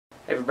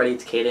everybody,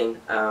 it's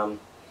Caden.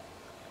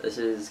 This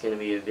is going to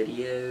be a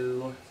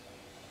video.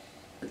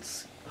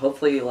 It's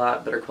hopefully a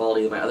lot better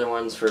quality than my other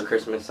ones. For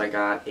Christmas I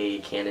got a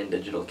Canon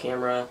digital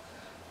camera.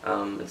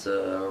 It's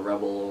a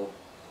Rebel,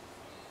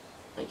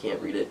 I can't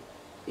read it,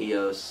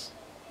 EOS,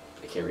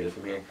 I can't read it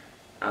from here.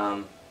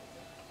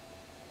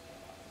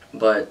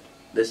 But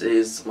this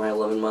is my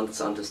 11 months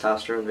on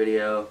testosterone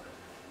video.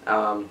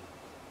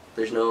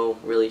 There's no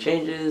really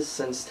changes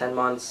since 10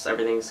 months,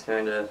 everything's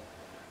kind of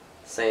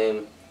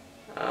same,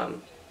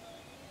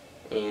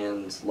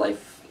 and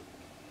life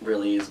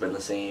really has been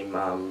the same.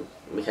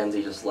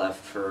 Mackenzie just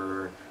left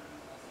for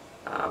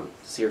to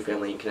see her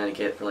family in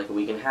Connecticut for like a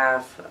week and a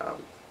half,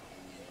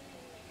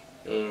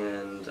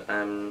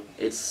 and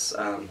it's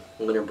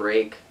winter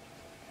break,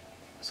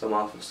 so I'm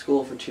off of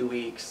school for 2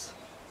 weeks,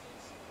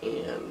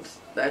 and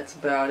that's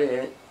about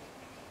it.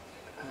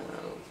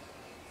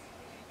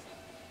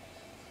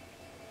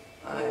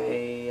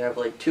 I have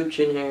like 2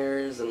 chin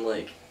hairs and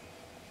like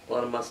a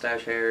lot of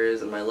mustache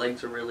hairs, and my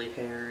legs are really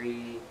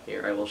hairy.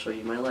 Here, I will show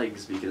you my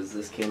legs because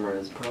this camera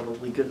is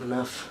probably good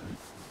enough.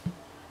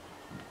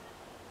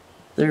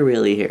 They're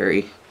really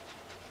hairy.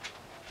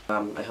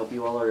 I hope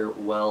you all are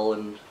well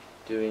and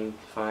doing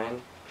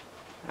fine.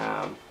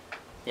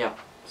 Yeah,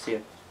 see ya.